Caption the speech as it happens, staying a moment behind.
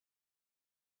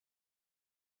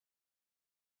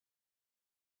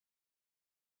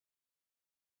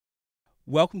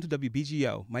Welcome to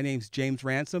WBGO. My name is James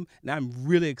Ransom, and I'm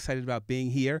really excited about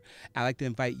being here. I'd like to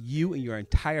invite you and your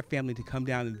entire family to come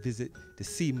down and visit to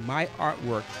see my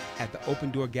artwork at the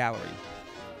Open Door Gallery.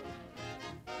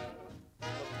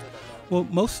 Well,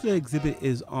 most of the exhibit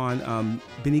is on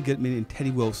Benny Goodman and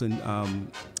Teddy Wilson,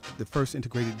 the first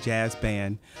integrated jazz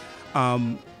band.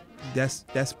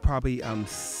 That's probably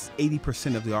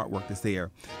 80% of the artwork that's there.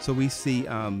 So we see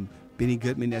Benny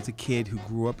Goodman as a kid who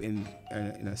grew up in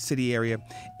a city area,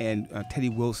 and Teddy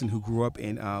Wilson, who grew up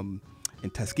in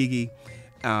Tuskegee,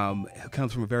 who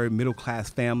comes from a very middle-class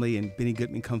family, and Benny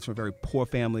Goodman comes from a very poor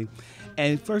family.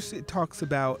 And first it talks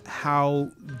about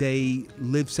how they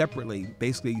live separately,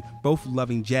 basically both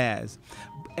loving jazz.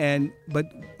 And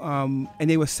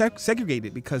they were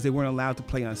segregated because they weren't allowed to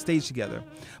play on stage together.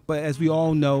 But as we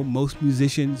all know, most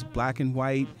musicians, black and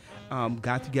white,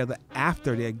 got together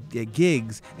after their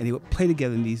gigs, and they would play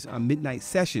together in these midnight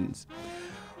sessions.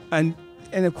 And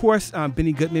of course,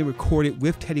 Benny Goodman recorded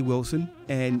with Teddy Wilson,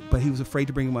 but he was afraid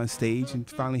to bring him on stage, and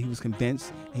finally he was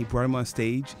convinced, and he brought him on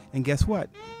stage, and guess what?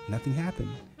 Nothing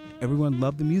happened. Everyone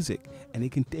loved the music, and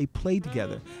they played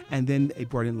together. And then they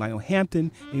brought in Lionel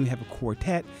Hampton, and we have a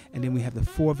quartet, and then we have the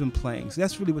four of them playing. So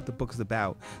that's really what the book is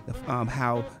about,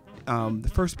 how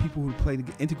the first people who played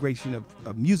the integration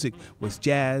of music was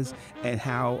jazz, and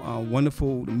how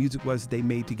wonderful the music was they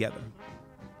made together.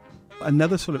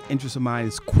 Another sort of interest of mine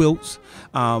is quilts.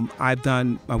 My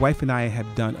wife and I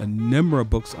have done a number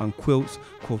of books on quilts,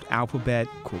 quilt alphabet,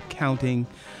 quilt counting,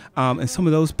 and some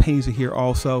of those paintings are here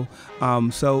also.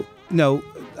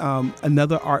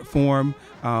 Another art form,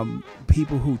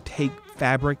 people who take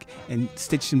fabric and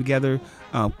stitch them together,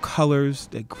 colors,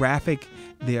 they're graphic,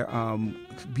 they're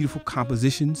beautiful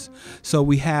compositions. So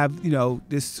we have,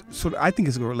 this sort of, I think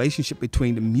it's a relationship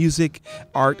between the music,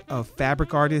 art of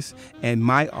fabric artists and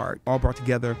my art, all brought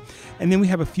together. And then we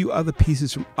have a few other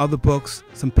pieces from other books,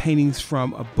 some paintings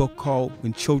from a book called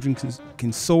When Children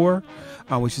Can Soar,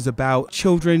 which is about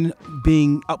children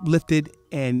being uplifted,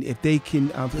 and if they can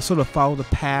sort of follow the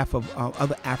path of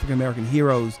other African-American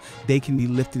heroes, they can be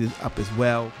lifted up as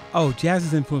well. Oh, jazz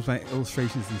has influenced my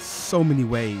illustrations in so many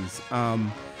ways.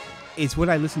 It's what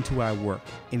I listen to while I work,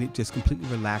 and it just completely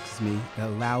relaxes me. It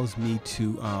allows me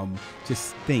to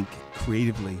just think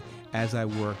creatively as I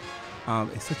work.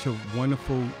 It's such a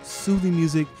wonderful, soothing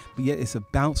music, but yet it's a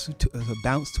bounce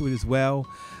to it as well.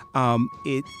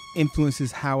 It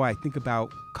influences how I think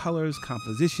about colors,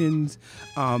 compositions,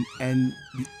 and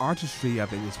the artistry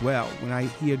of it as well. When I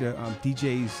hear the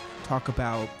DJs talk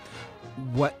about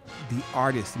what the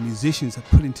artists, the musicians have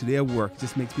put into their work, it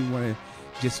just makes me want to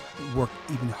just work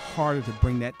even harder to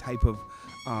bring that type of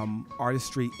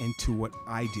artistry into what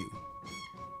I do.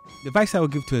 The advice I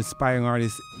would give to aspiring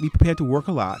artists: be prepared to work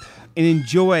a lot and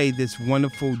enjoy this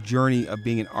wonderful journey of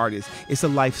being an artist. It's a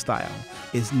lifestyle.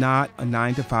 It's not a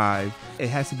 9 to 5. It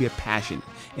has to be a passion.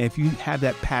 And if you have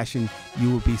that passion, you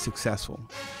will be successful.